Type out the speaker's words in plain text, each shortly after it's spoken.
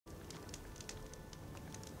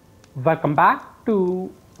Welcome back to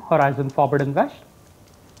horizon forbidden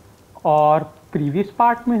waste. और previous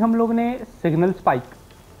part में हम लोग ने सिग्नल स्पाइक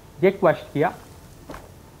ये क्वेस्ट किया,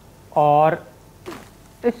 और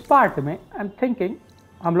इस पार्ट में आई एम थिंकिंग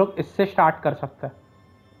हम लोग इससे स्टार्ट कर सकते हैं।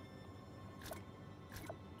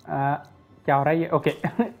 क्या हो रहा है ये? ओके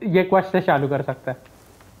ये क्वेस्ट से चालू कर सकते हैं।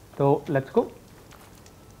 तो let's go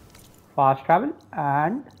fast travel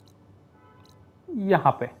and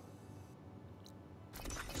यहाँ पे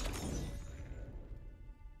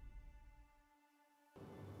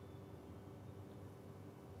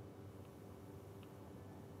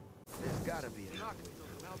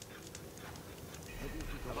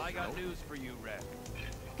Have I got news for you, Red?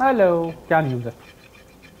 Hello, क्या न्यूज़ है?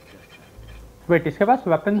 वेट, इसके पास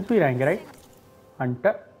वेपन्स भी रहेंगे right?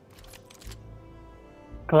 Hunter,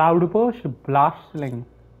 cloud post, blast sling,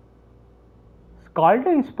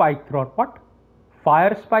 scalding spike thrower, what?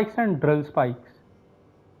 Fire spikes and drill spikes.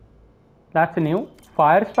 That's new.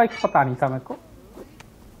 Fire spikes पता नहीं था मेरे को।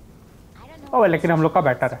 ओह, लेकिन हम लोग का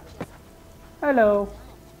बेटर है। Hello.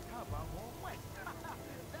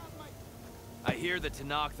 I hear the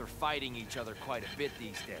Tanakh are fighting each other quite a bit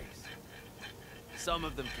these days. Some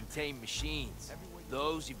of them contain machines.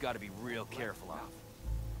 Those you've got to be real careful of.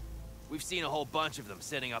 We've seen a whole bunch of them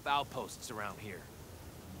setting up outposts around here.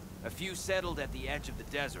 A few settled at the edge of the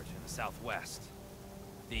desert in the southwest.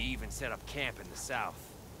 They even set up camp in the south.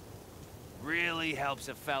 Really helps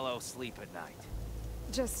a fellow sleep at night.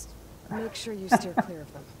 Just make sure you steer clear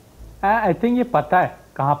of them. I think ये पता है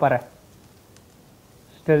कहाँ पर है।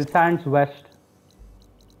 Still Sands West.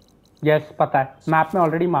 Yes, पता है। Map में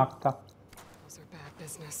already mark था। Those are bad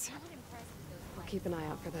business. I'll keep an eye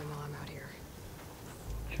out for them while I'm out here.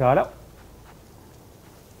 चलो।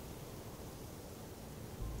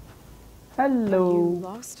 Hello. Are you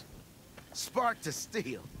lost? Spark to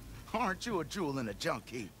steel. Aren't you a jewel in a junk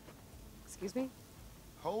heap? Excuse me?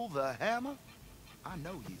 Hold the hammer? I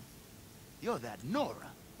know you. You're that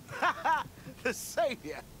Nora. The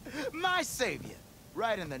savior. My savior.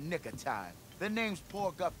 Right in the nick of time. The name's Poor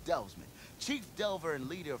Guff Delvesman, chief delver and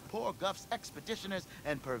leader of Poor Guff's expeditioners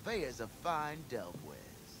and purveyors of fine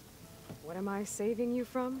delvewares. What am I saving you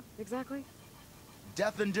from, exactly?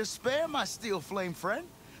 Death and despair, my steel flame friend.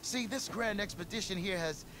 See, this grand expedition here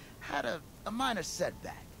has had a minor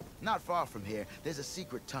setback. Not far from here, there's a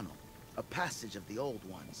secret tunnel. A passage of the old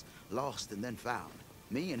ones, lost and then found.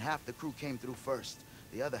 Me and half the crew came through first.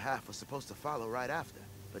 The other half was supposed to follow right after.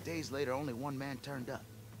 But days later, only one man turned up,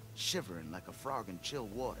 shivering like a frog in chill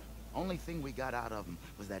water. Only thing we got out of him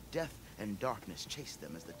was that death and darkness chased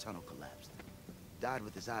them as the tunnel collapsed. Died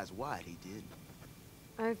with his eyes wide, he did.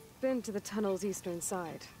 I've been to the tunnel's eastern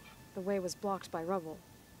side. The way was blocked by rubble.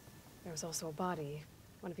 There was also a body,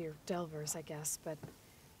 one of your delvers, I guess, but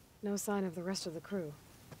no sign of the rest of the crew.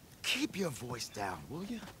 Keep your voice down, will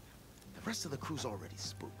you? The rest of the crew's already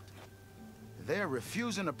spooked. They're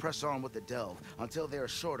refusing to press on with the delve until they're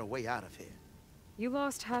assured a way out of here. You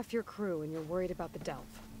lost half your crew and you're worried about the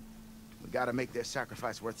delve. We gotta make their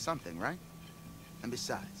sacrifice worth something, right? And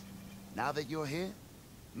besides, now that you're here,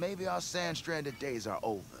 maybe our sand-stranded days are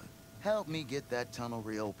over. Help me get that tunnel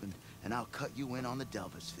reopened, and I'll cut you in on the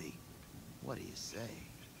delver's fee. What do you say?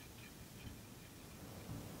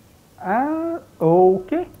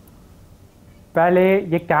 Okay. पहले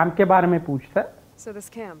ये camp के बारे में पूछता। So this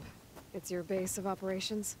camp, it's your base of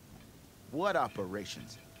operations? What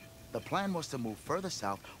operations? The plan was to move further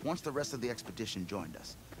south once the rest of the expedition joined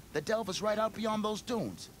us. The delve is right out beyond those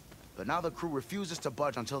dunes. But now the crew refuses to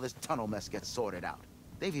budge until this tunnel mess gets sorted out.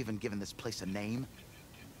 They've even given this place a name.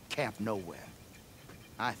 Camp Nowhere.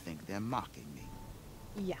 I think they're mocking me.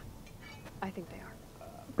 Yeah, I think they are.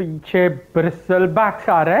 पीछे ब्रिसलबैक्स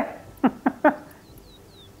आ रहा है।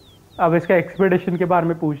 अब इसका expedition के बारे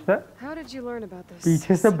में पूछता है। How did you learn about this?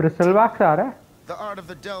 पीछे से ब्रिसलबैक्स आ रहा है। The art of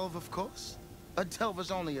the delve, of course. A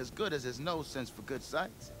delver's only as good as his nose sense for good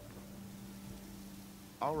sights.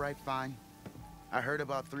 All right, fine. I heard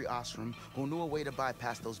about 3 Osram who knew a way to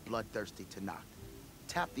bypass those bloodthirsty Tanakh.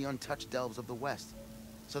 Tap the untouched delves of the West.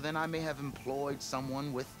 So then I may have employed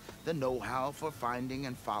someone with the know-how for finding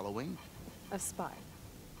and following. A spy.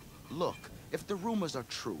 Look, if the rumors are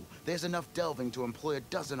true, there's enough delving to employ a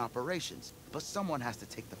dozen operations. But someone has to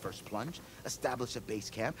take the first plunge, establish a base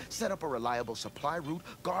camp, set up a reliable supply route,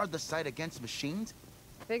 guard the site against machines.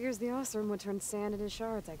 Figures the Osram would turn sand into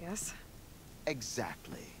shards, I guess.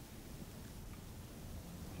 Exactly.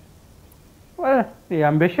 Well, ये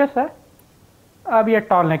ambitious है। अब ये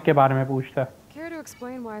टॉलनेक के बारे में पूछता है। Care to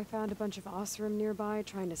explain why I found a bunch of Osram nearby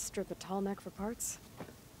trying to strip a tall neck for parts?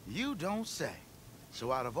 You don't say.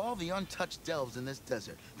 So out of all the untouched delves in this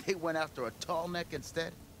desert, they went after a tall neck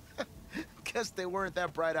instead? Guess they weren't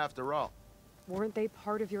that bright after all. Weren't they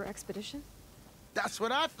part of your expedition? That's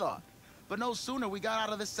what I thought. But no sooner we got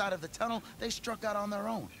out of this side of the tunnel, they struck out on their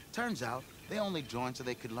own. Turns out, they only joined so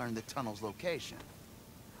they could learn the tunnel's location.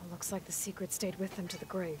 It looks like the secret stayed with them to the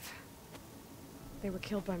grave. They were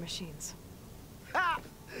killed by machines. Ha!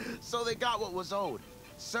 So they got what was owed.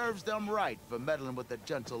 Serves them right for meddling with the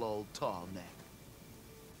gentle old tall neck.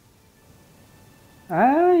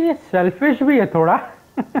 ये selfish भी है थोड़ा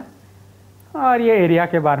और ये area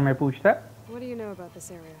के बारे में पूछता है. What do you know about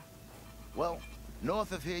this area? Well,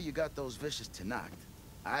 north of here you got those vicious Tenakth.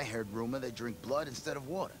 I heard rumor they drink blood instead of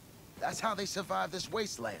water. That's how they survive this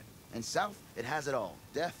wasteland. And south, it has it all.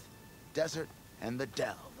 Death, desert, and the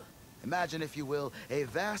delve. Imagine, if you will, a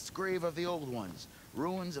vast grave of the old ones.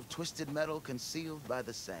 Ruins of twisted metal concealed by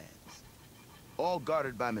the sands. All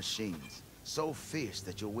guarded by machines. So fierce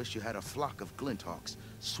that you'll wish you had a flock of glinthawks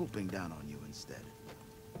swooping down on you instead.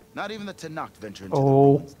 Not even the Tenakth venture into the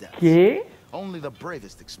ruins' depths. Okay. Only the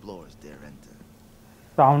bravest explorers dare enter.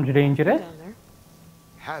 Sounds dangerous. Down there?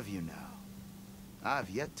 Have you now? I've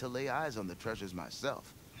yet to lay eyes on the treasures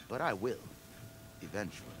myself, but I will.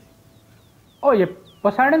 Eventually. Oh, ये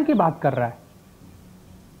Poseidon की बात कर रहा है.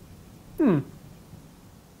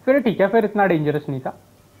 फिर ठीक है, फिर इतना डेंजरस नहीं था.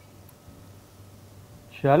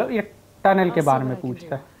 चलो ये टनल के बारे में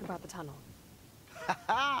पूछता है. About the tunnel.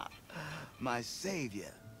 My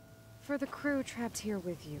savior. For the crew trapped here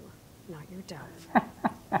with you, not your delve.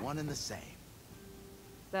 One and the same.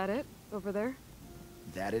 That it? Over there?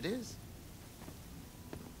 That it is.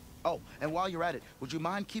 Oh, and while you're at it, would you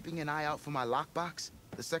mind keeping an eye out for my lockbox?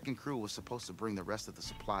 The second crew was supposed to bring the rest of the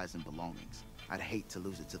supplies and belongings. I'd hate to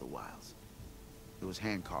lose it to the wilds. It was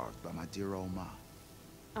hand-carved by my dear old ma.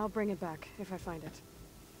 I'll bring it back if I find it.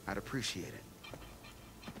 I'd appreciate it.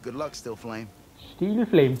 Good luck, Still Flame. Steel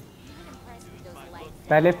Flame.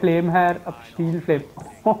 पहले flame है, अब steel flame.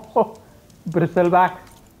 ब्रिसलबैक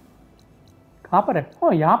कहाँ पर है?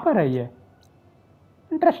 ओह, यहाँ पर है ये.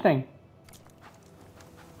 इंटरेस्टिंग.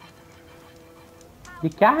 ये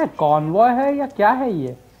क्या है? कॉन्वॉय है या क्या है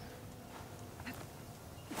ये?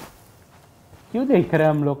 क्यों देख रहे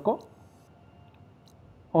हैं हम लोग को?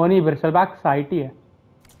 ओ नहीं, ब्रिसलबैक साइट ही है.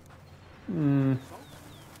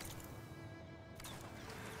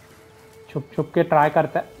 छुप छुप के ट्राई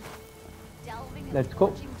करता है. Let's go.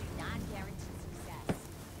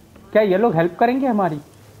 क्या ये लोग हेल्प करेंगे हमारी?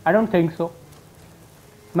 I don't think so.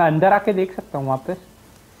 मैं अंदर आके देख सकता हूँ वापस.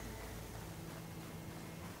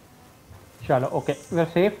 चलो okay, we are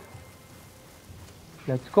safe.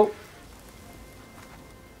 Let's go.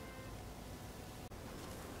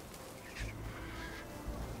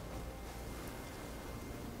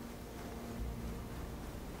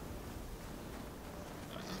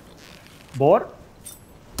 Bore.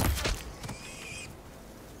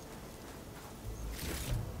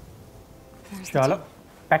 There's the चलो tunnel.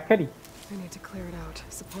 Factory. I need to clear it out.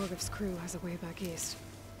 Supportive's crew has a way back east.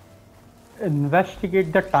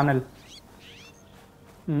 Investigate the tunnel.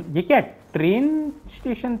 ये क्या ट्रेन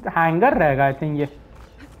स्टेशन हैंगर रहेगा? आई थिंक ये.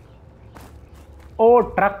 ओ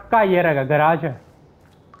truck का ये रहेगा, garage है.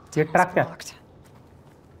 ये Tunnel's ट्रक है. blocked.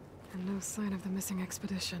 And no sign of the missing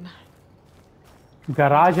expedition.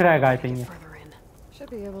 Garage रहेगा आई थिंक ये. Further in. Should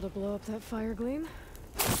be able to blow up that fire gleam.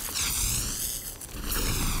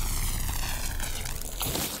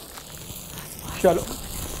 चलो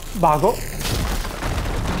भागो.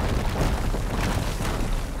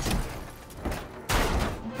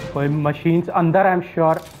 कोई मशीन्स अंदर, I am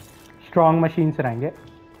sure strong machines रहेंगे.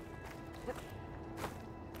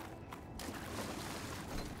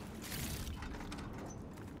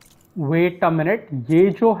 वेट अ मिनट, ये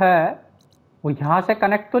जो है वो यहाँ से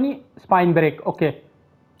कनेक्ट तो नहीं? Spine break. ओके,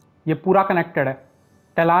 ये पूरा कनेक्टेड है.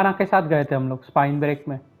 टेलाना के साथ गए थे हम लोग स्पाइन ब्रेक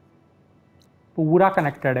में. पूरा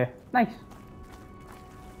कनेक्टेड है. Nice.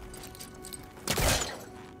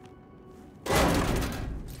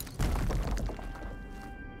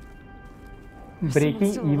 There's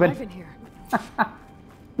Breaking someone still even. alive in here.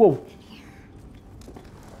 Whoa.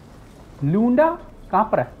 लूंडा कहाँ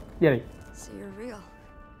पर है? ये रही. So you're real.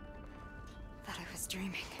 Thought I was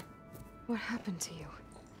dreaming. What happened to you?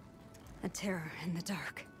 A terror in the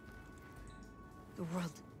dark. The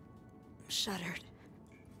world shuddered.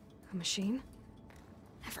 A machine?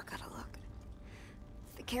 Never got a look.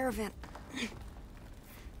 The caravan.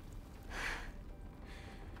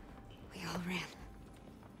 We all ran.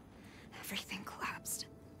 Everything collapsed.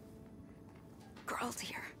 Crawled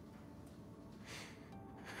here.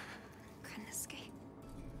 Couldn't escape.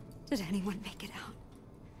 Did anyone make it out?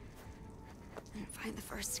 And find the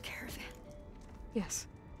first caravan? Yes.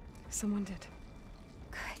 Someone did.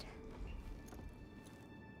 Good.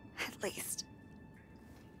 At At least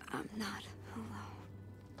I'm not alone.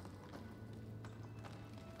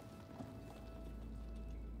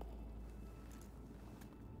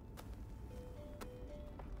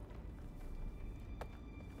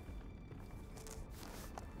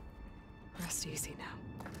 Rest easy now.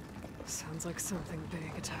 Sounds like something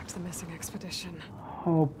big attacked the missing expedition.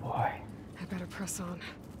 Oh boy. I better press on.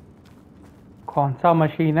 कौन सा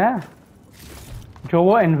machine है जो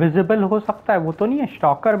वो invisible हो सकता है? वो तो नहीं है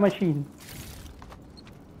stalker machine?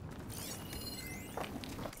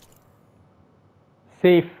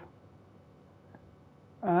 Safe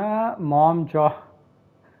mom Josh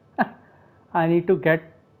I need to get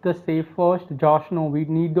the safe first. Josh, no, we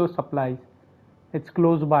need those supplies. It's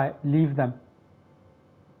close by. Leave them.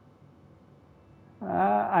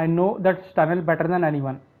 I know that tunnel better than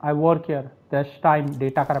anyone. I work here. There's time.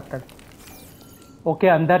 Data corrupted. Okay,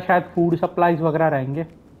 अंदर शायद food supplies वगैरह रहेंगे.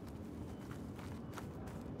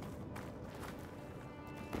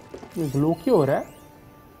 ये glow क्यों हो रहा है?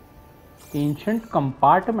 Ancient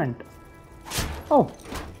compartment. ओह,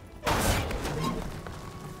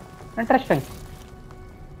 interesting.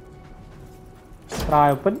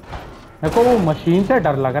 Try open. मेरे को वो मशीन से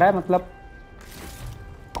डर लग रहा है. मतलब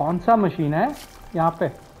कौन सा मशीन है यहाँ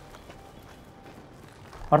पे?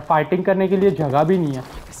 और फाइटिंग करने के लिए जगह भी नहीं है.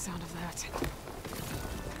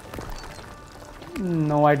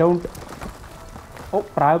 No I don't. O,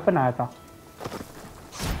 try open आया था.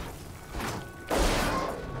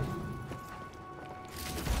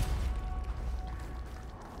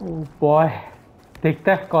 ओह बॉय,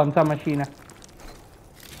 देखते हैं कौन सा मशीन है.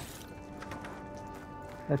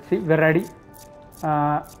 Let's see, we are ready.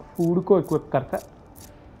 Food को इक्विप करता है.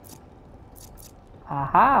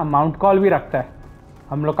 आहा, माउंट कॉल भी रखता है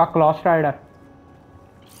हम लोग का claw strider.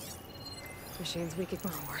 Machines we could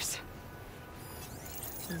borrow worse.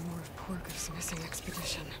 More of Porker's missing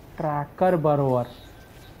expedition. Tracker बरोवर्स.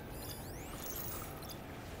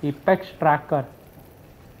 Apex tracker.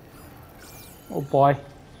 Oh boy.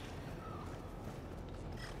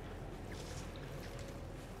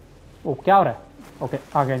 ओ क्या हो रहा है? ओके,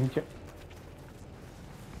 आ गया नीचे.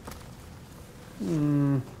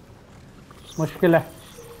 मुश्किल है.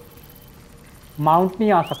 माउंट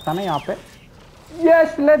नहीं आ सकता ना यहाँ पे.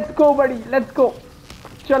 यस, लेट्स गो बड़ी, लेट्स गो.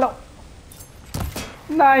 चलो,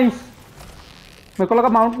 नाइस. मेरे को लगा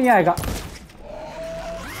माउंट नहीं आएगा.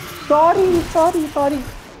 सॉरी सॉरी सॉरी,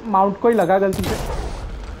 माउंट को ही लगा गलती से.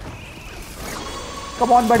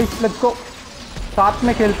 कम ऑन बड़ी, लेट्स गो. साथ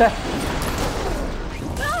में खेलते हैं.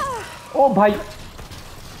 ओ भाई,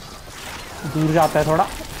 दूर जाता है थोड़ा.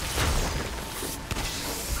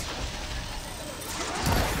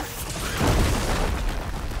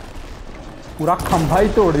 पूरा खंभा ही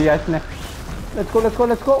तोड़ दिया इसने. Let's go let's go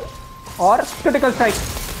let's go. और critical strike.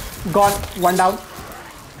 Gone, one down.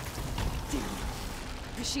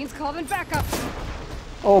 Machines calling back up.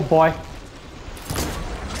 Oh boy,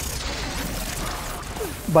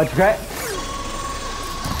 बच गए.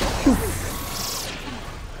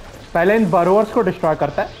 पहले इन बरोवर्स को डिस्ट्रॉय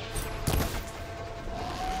करता है.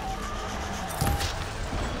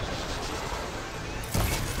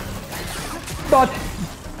 टॉच.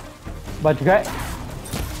 बच गए.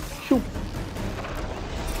 शू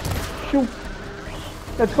शू.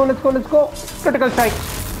 Let's go let's go let's go. Critical strike.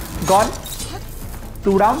 Gone.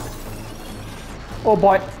 2 down. Oh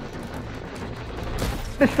boy,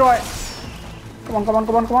 destroy. Come on come on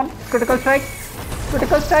come on come on. Critical strike.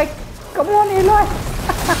 Critical strike. Come on, ये लो.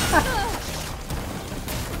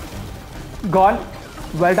 Gone.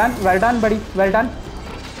 Well done बड़ी, well done.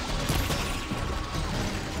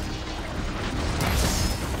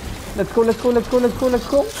 Let's go let's go let's go let's go let's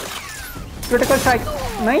go. Critical strike.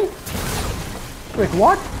 नहीं, wait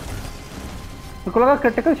what? मेरे को लगा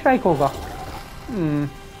critical strike होगा.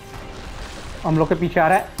 हम लोग के पीछे आ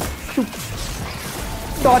रहा है.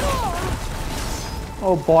 डॉच.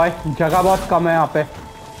 ओ बॉय, जगह बहुत कम है यहाँ पे.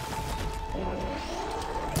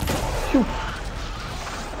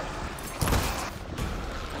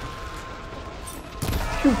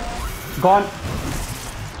 गॉन.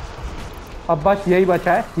 अब बस यही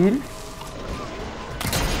बचा है. हील.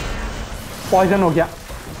 पॉइजन हो गया.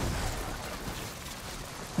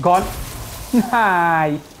 Gone.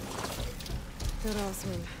 Nice. Good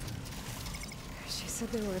Osman. She said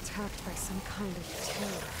they were attacked by some kind of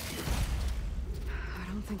terror. I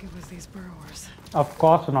don't think it was these burrowers. Of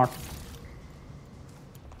course not.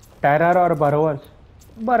 Terror or burrowers?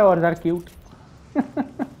 Burrowers are cute.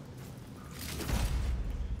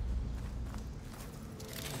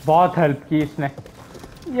 बहुत help की इसने.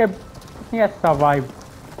 ये survive.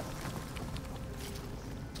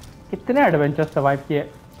 कितने adventure survive किए.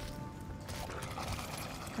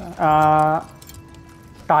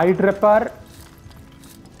 Tide ripper,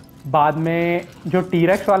 बाद में जो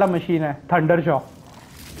T-Rex वाला मशीन है thunder jaw,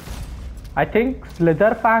 I think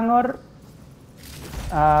slither Fang और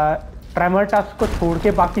ट्रेमर टस्क को छोड़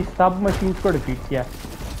के बाकी सब मशीन्स को डिफीट किया है,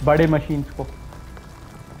 बड़े मशीन्स को।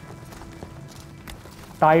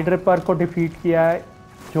 टाइड रिपर को डिफीट किया है,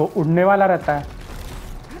 जो उड़ने वाला रहता है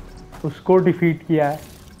उसको डिफीट किया है।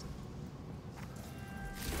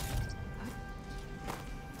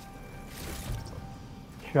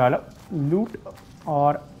 चलो लूट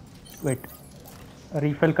और वेट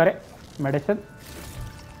रिफिल करें।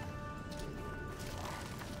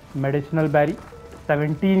 मेडिसिनल बैरी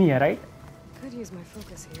 17 ही है, right? Could use my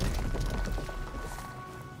focus here.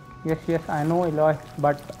 Yes yes I know alloy,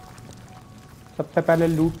 but सबसे पहले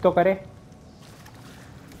लूट तो करे।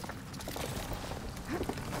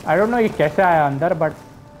 आई डोंट नो ये कैसे आया अंदर, but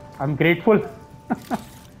I am grateful.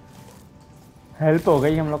 Help हो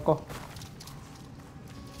गई हम लोग को।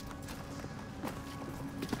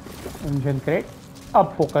 इंजन क्रेट,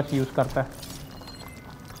 अब फोकस यूज करता है।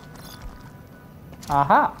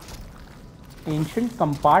 आहा, एंशिएंट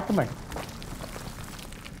कंपार्टमेंट।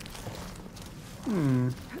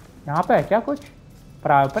 यहाँ पे है क्या कुछ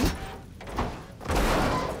प्रायपन?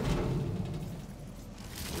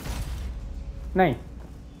 नहीं,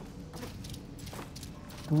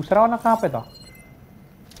 दूसरा वाला कहाँ पे था?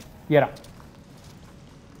 ये रहा।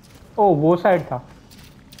 ओ वो साइड था।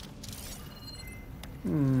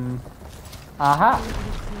 आहा,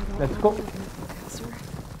 लेट्स गो।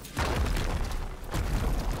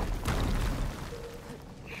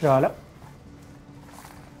 चलो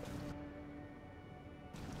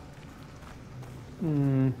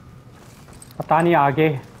पता नहीं आगे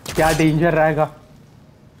क्या डेंजर रहेगा,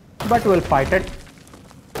 but will fight it,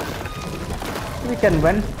 we can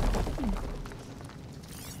win.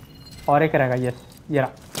 और एक रहेगा, यस ये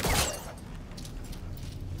रहा।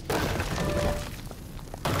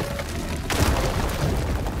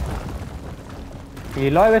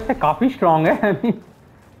 एलॉय वैसे काफी स्ट्रांग है।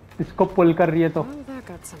 इसको पुल कर रही है तो। Oh, that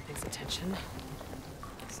got something's attention.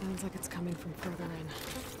 Sounds like it's coming from further in.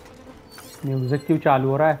 Music क्यों चालू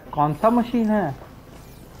हो रहा है? कौन सा मशीन है?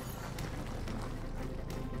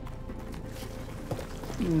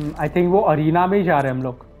 आई थिंक वो अरीना में ही जा रहे हैं हम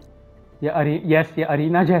लोग। ये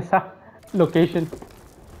अरीना जैसा location.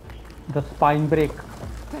 The spine break.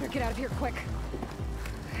 Better get out of here quick.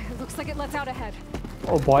 It looks like it lets out ahead.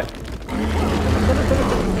 Oh boy.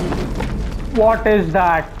 What is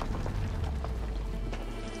that?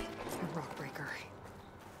 A rock breaker.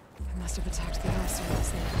 It must have attacked the Alcera's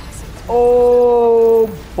in the passage. Oh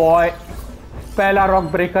boy. पहला rock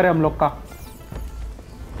breaker है हम लोग का।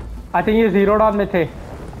 I think ये zero don में थे,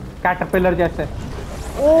 caterpillar जैसे।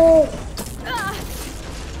 ओह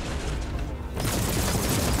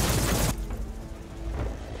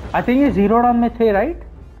I think ये जीरो डॉन में थे, right?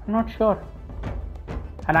 Not sure.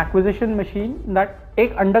 N acquisition machine that,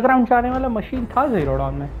 एक अंडरग्राउंड जाने वाला मशीन था जीरो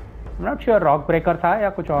डॉन में। नॉट श्योर रॉक ब्रेकर था या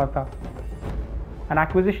कुछ और था। N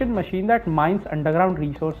acquisition machine that mines underground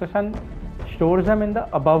resources and stores them in the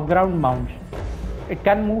above ground mounts. It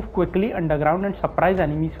can move quickly underground and surprise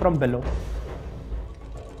enemies from below.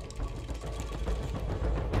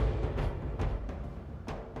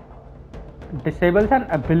 Disables an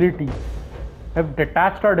ability if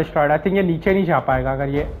detached or destroyed. I think ये नीचे नहीं जा पाएगा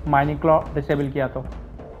अगर ये mining claw disable किया तो.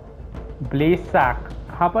 Blaze sac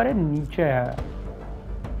कहाँ पर है? नीचे है.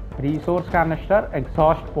 Resource canister,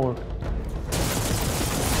 exhaust port.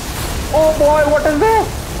 Oh boy, what is this?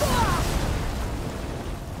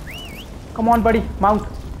 Come on, buddy, mount.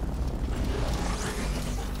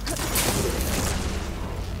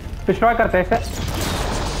 Destroy करते हैं इसे.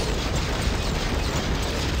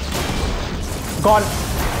 Gone.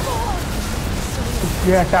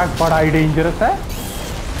 ये अटैक बड़ा ही डेंजरस है.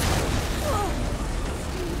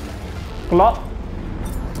 Claw.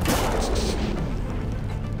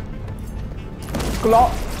 Claw.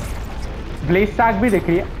 ब्लेज सैक भी दिख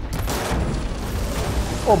रही है.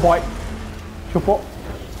 Oh boy, छुपो.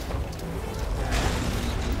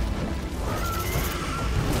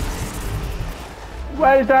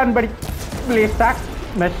 Well done, buddy. Blaze sack.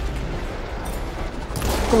 Miss.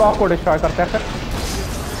 Claw को डिस्ट्रॉय करते हैं फिर.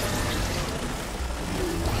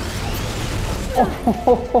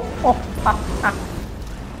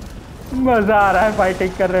 मजा आ रहा है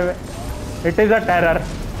फाइटिंग करने में. It is a terror.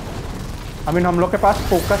 I mean हम लोग के पास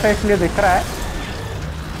फोकस है इसलिए दिख रहा है,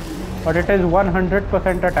 but it is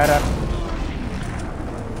 100% a terror.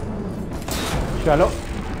 चलो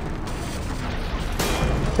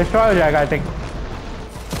डिस्ट्रॉय हो जाएगा I think.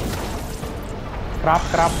 Trap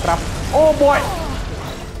trap trap. Oh boy,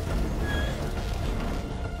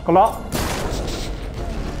 claw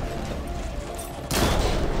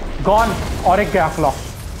gone, और एक गया क्लॉ।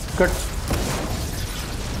 गुड।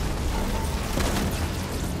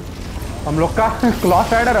 हम लोग का क्लॉ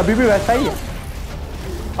स्ट्राइडर अभी भी वैसा ही है।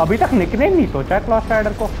 अभी तक निकनेम नहीं सोचा है क्लॉ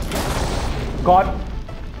स्ट्राइडर को। Gone,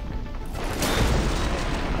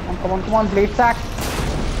 come on, blade sack.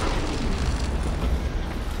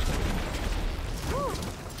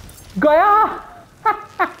 गया।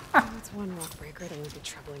 That's one rock breaker that won't be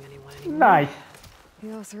troubling anyone anymore. Nice. The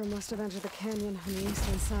Oseram must have entered the canyon on the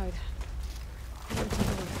eastern side. I'm gonna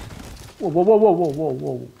take a look.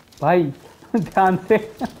 वो भाई ध्यान से।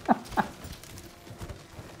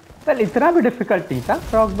 चल इतना भी difficult नहीं था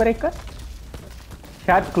रॉक ब्रेकर,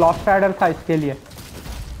 शायद क्लॉ स्ट्राइडर था इसके लिए।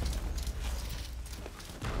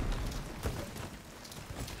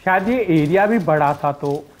 शायद ये एरिया भी बड़ा था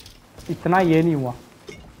तो इतना ये नहीं हुआ।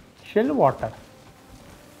 चिल वाटर,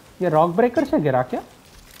 ये रॉक ब्रेकर से गिरा क्या?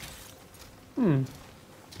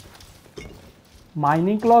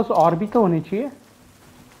 माइनिंग क्लॉज और भी तो होने चाहिए।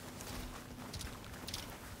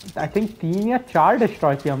 आई थिंक 3 या 4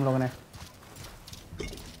 डिस्ट्रॉय किए हम लोगों ने।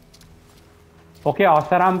 ओके,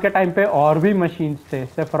 आसाराम के टाइम पे और भी मशीन्स थे,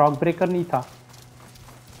 सिर्फ रॉक ब्रेकर नहीं था।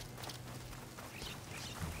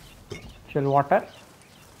 चिल वाटर,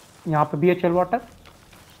 यहाँ पे भी है chill water.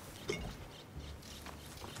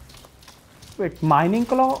 Wait, mining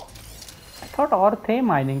claw, I thought और थे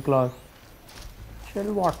mining clause. Chill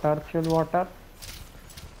water, chill water.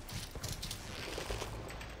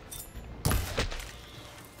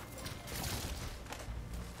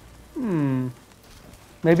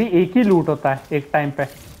 May be एक ही लूट होता है एक टाइम पे।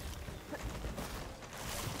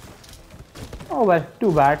 ओह वेल,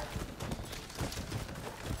 टू बैड।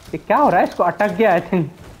 ये क्या हो रहा है? इसको अटक गया आई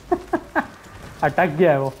थिंक। अटक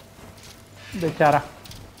गया है वो बेचारा।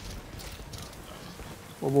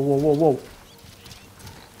 वो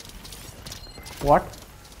व्हाट?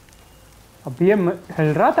 अभी ये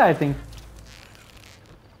हिल रहा था I think.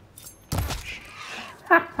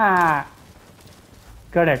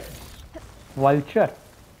 Correct, vulture.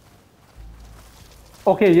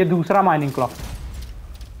 Okay, ये दूसरा माइनिंग क्लॉक।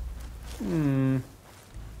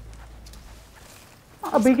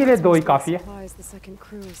 अभी के लिए 2 ही काफी है। Supplies the second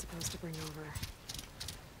crew is supposed to bring over.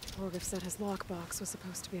 Orgriff said his lockbox was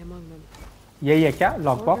supposed to be among them. यही है क्या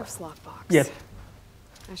lock box? Orgriff's lockbox. Yes.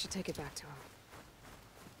 I should take it back to him.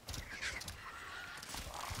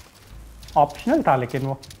 Optional था लेकिन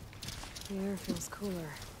वो। The air feels cooler.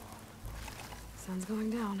 Sun's going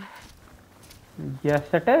down.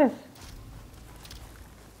 Yes it is.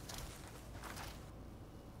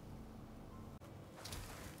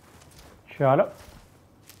 चलो,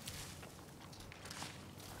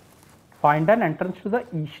 find an entrance to the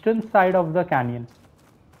eastern side of the canyon.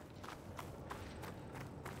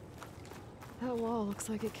 That wall looks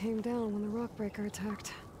like it came down when the rock breaker attacked.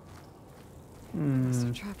 Must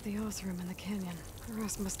have trapped the Oseram in the canyon. The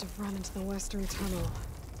rest must have run into the western tunnel.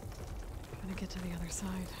 Gonna get to the other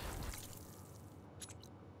side.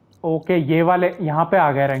 Okay, ये वाले यहाँ पे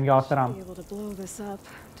आ गए रहेंगे Osram. Be able to blow this up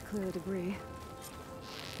to clear the debris.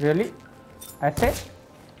 Really? ऐसे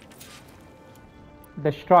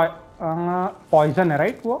destroy, poison है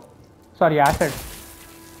right वो? Sorry acid.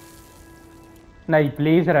 नहीं,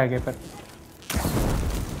 ब्लेज रह गए फिर।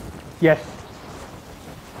 Yes,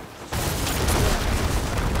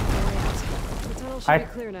 The tunnel should be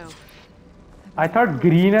clear now. I thought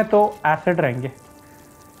green है तो एसिड रहेंगे,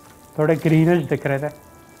 थोड़े ग्रीनिश दिख रहे थे।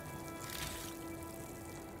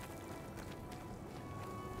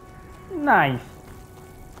 नाइस।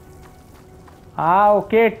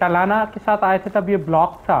 ओके, टलाना के साथ आए थे तब ये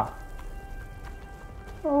ब्लॉक था।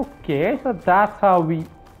 Okay, so that's how we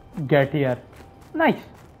get here. Nice.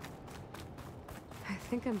 I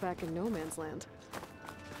think I'm back in no man's land.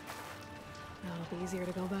 Now it'll be easier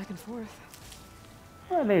to go back and forth.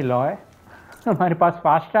 नहीं लो है, हमारे पास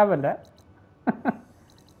फास्ट ट्रैवल है।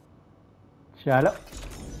 चलो,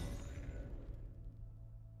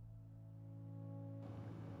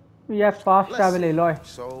 we have fast travel, Aloy.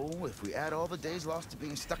 So, if we add all the days lost to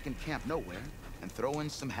being stuck in Camp Nowhere, and throw in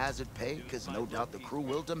some hazard pay, because no doubt the crew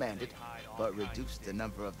will demand it, but reduce the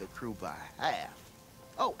number of the crew by half.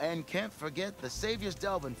 Oh, and can't forget the Savior's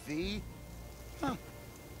delving fee. Huh.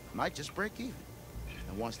 Might just break even.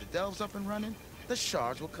 And once the delve's up and running, the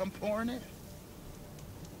shards will come pouring in.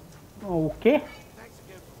 Okay.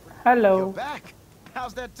 Hello. You're back.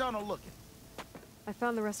 How's that tunnel looking? I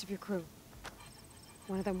found the rest of your crew.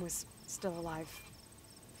 One of them was still alive.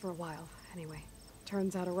 For a while, anyway.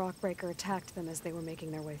 Turns out a rock breaker attacked them as they were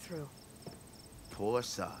making their way through. Poor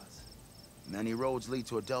sods. Many roads lead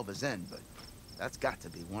to a delver's end, but that's got to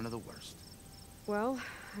be one of the worst. Well,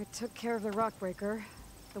 I took care of the rock breaker.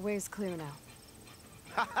 The way's clear now.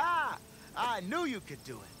 Ha ha! I knew you could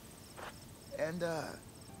do it. And,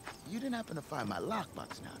 you didn't happen to find my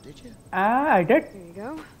lockbox now, did you? Ah, I did. Here you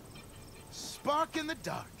go. Spark in the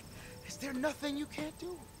dark. Is there nothing you can't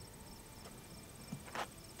do?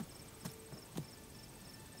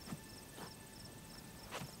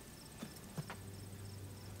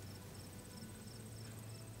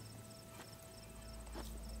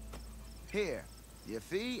 Here, your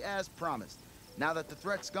fee as promised. Now that the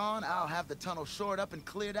threat's gone, I'll have the tunnel shored up and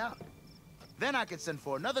cleared out. Then I can send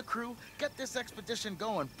for another crew, get this expedition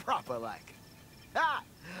going proper like. Ha!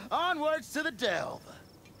 Onwards to the delve.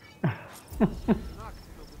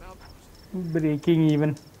 Breaking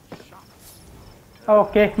even.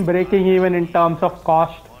 Okay, breaking even in terms of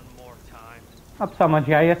cost. अब समझ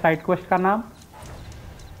गया ये side quest का नाम.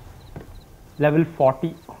 Level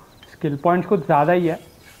 40. Skill points कुछ ज़्यादा ही है.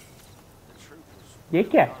 ये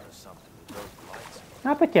क्या है?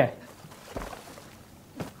 यहाँ पे क्या है?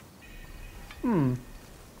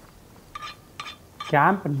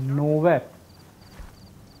 Camp nowhere.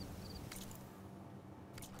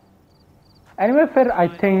 Anyway, फिर I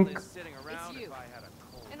think.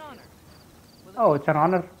 Oh, it's an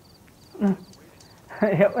honor.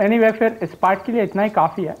 Anyway, फिर इस पार्ट के लिए इतना ही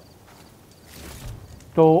काफ़ी है.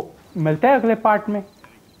 तो मिलते हैं अगले पार्ट में.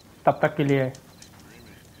 तब तक के लिए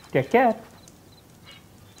टेक केयर.